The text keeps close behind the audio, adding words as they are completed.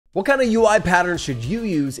What kind of UI patterns should you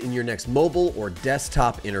use in your next mobile or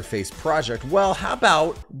desktop interface project? Well, how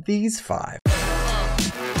about these 5?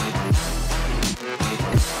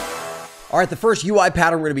 All right, the first UI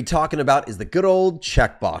pattern we're going to be talking about is the good old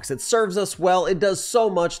checkbox. It serves us well. It does so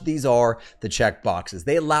much. These are the checkboxes.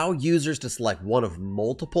 They allow users to select one of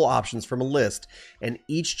multiple options from a list, and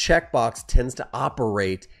each checkbox tends to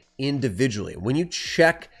operate individually. When you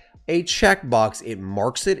check a checkbox, it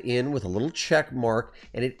marks it in with a little check mark,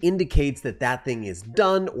 and it indicates that that thing is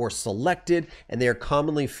done or selected, and they are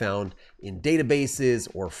commonly found in databases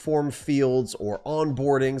or form fields or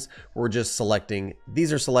onboardings. We're just selecting,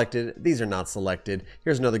 these are selected, these are not selected.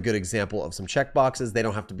 Here's another good example of some checkboxes. They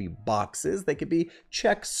don't have to be boxes. They could be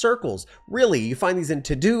check circles. Really, you find these in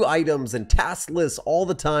to-do items and task lists all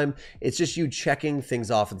the time. It's just you checking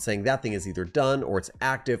things off and saying that thing is either done or it's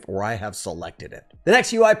active or I have selected it. The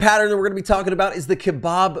next UI pattern that we're going to be talking about is the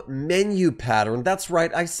Kebab menu pattern. That's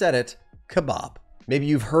right, I said it, Kebab. Maybe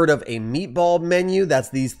you've heard of a meatball menu. That's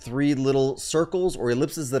these 3 little circles or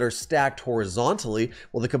ellipses that are stacked horizontally.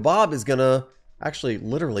 Well, the Kebab is gonna actually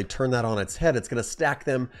literally turn that on its head. It's gonna stack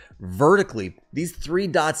them vertically. These 3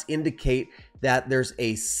 dots indicate that there's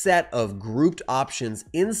a set of grouped options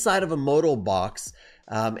inside of a modal box.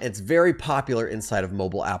 It's very popular inside of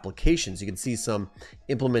mobile applications. You can see some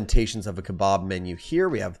implementations of a Kebab menu here.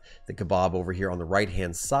 We have the Kebab over here on the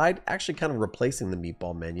right-hand side, actually kind of replacing the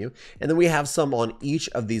meatball menu. And then we have some on each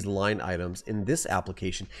of these line items in this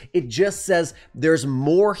application. It just says there's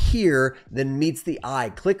more here than meets the eye.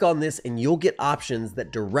 Click on this and you'll get options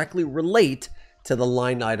that directly relate to the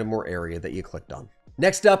line item or area that you clicked on.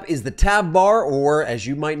 Next up is the tab bar, or as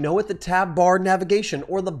you might know it, the tab bar navigation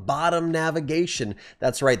or the bottom navigation.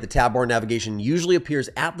 That's right, the tab bar navigation usually appears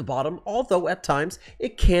at the bottom, although at times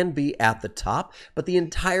it can be at the top. But the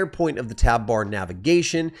entire point of the tab bar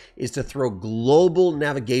navigation is to throw global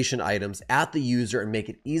navigation items at the user and make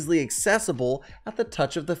it easily accessible at the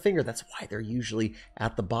touch of the finger. That's why they're usually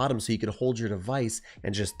at the bottom, so you can hold your device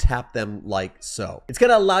and just tap them like so. It's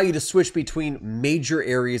going to allow you to switch between major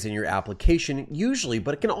areas in your application, usually,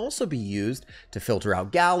 but it can also be used to filter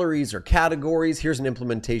out galleries or categories. Here's an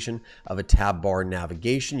implementation of a tab bar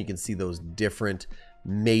navigation. You can see those different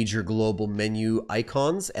major global menu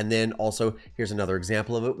icons. And then also, here's another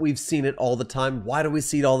example of it. We've seen it all the time. Why do we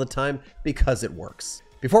see it all the time? Because it works.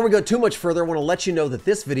 Before we go too much further, I want to let you know that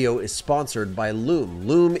this video is sponsored by Loom.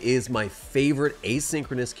 Loom is my favorite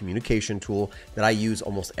asynchronous communication tool that I use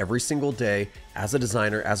almost every single day as a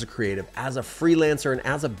designer, as a creative, as a freelancer, and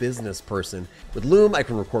as a business person. With Loom, I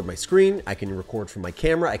can record my screen, I can record from my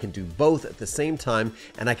camera, I can do both at the same time,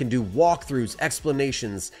 and I can do walkthroughs,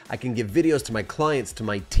 explanations, I can give videos to my clients, to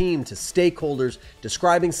my team, to stakeholders,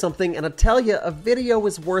 describing something, and I tell you, a video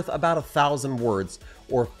is worth about 1,000 words,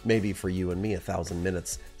 or maybe for you and me, 1,000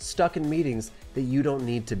 minutes stuck in meetings that you don't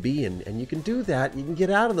need to be in. And you can do that, you can get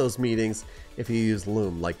out of those meetings if you use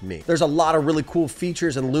Loom like me. There's a lot of really cool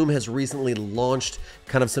features, and Loom has recently launched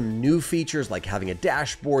kind of some new features like having a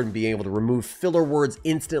dashboard and being able to remove filler words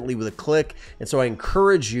instantly with a click. And so I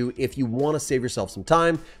encourage you, if you want to save yourself some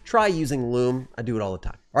time, try using Loom. I do it all the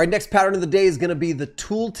time. All right, next pattern of the day is going to be the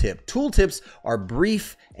tooltip. Tooltips are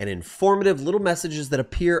brief and informative little messages that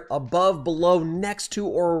appear above, below, next to,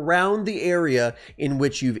 or around the area in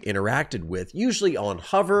which you've interacted with, usually on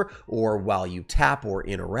hover or while you tap or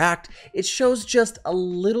interact. It shows just a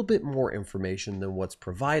little bit more information than what's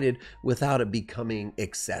provided without it becoming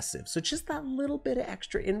excessive. So just that little bit of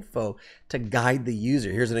extra info to guide the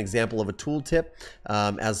user. Here's an example of a tooltip.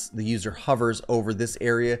 As the user hovers over this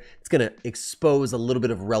area, it's going to expose a little bit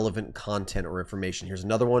of relevant content or information. Here's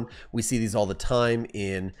another one. We see these all the time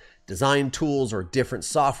in design tools or different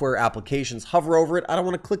software applications. Hover over it. I don't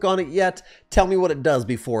want to click on it yet. Tell me what it does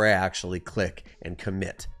before I actually click and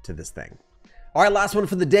commit to this thing. All right, last one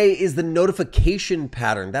for the day is the notification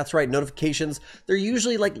pattern. That's right, notifications, they're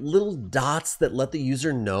usually like little dots that let the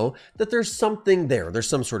user know that there's something there. There's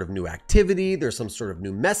some sort of new activity, there's some sort of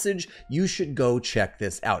new message. You should go check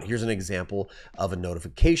this out. Here's an example of a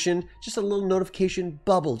notification, just a little notification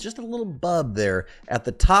bubble, just a little bub there at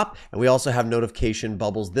the top. And we also have notification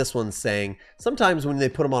bubbles. This one's saying, sometimes when they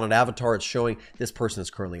put them on an avatar, it's showing this person is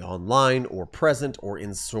currently online or present or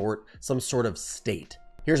in some sort of state.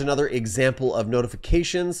 Here's another example of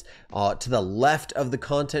notifications to the left of the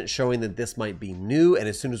content showing that this might be new. And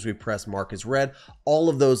as soon as we press mark as read, all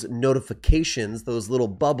of those notifications, those little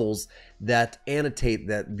bubbles that annotate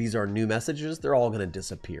that these are new messages, they're all going to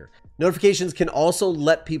disappear. Notifications can also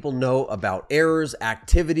let people know about errors,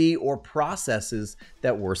 activity, or processes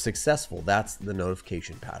that were successful. That's the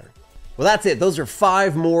notification pattern. Well, that's it. Those are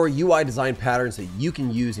 5 more UI design patterns that you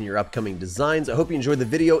can use in your upcoming designs. I hope you enjoyed the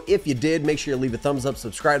video. If you did, make sure you leave a thumbs up,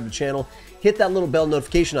 subscribe to the channel, hit that little bell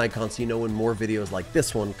notification icon so you know when more videos like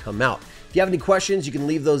this one come out. If you have any questions, you can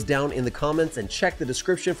leave those down in the comments and check the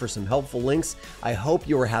description for some helpful links. I hope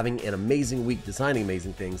you are having an amazing week designing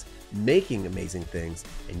amazing things, making amazing things,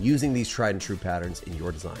 and using these tried and true patterns in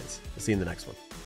your designs. We'll see you in the next one.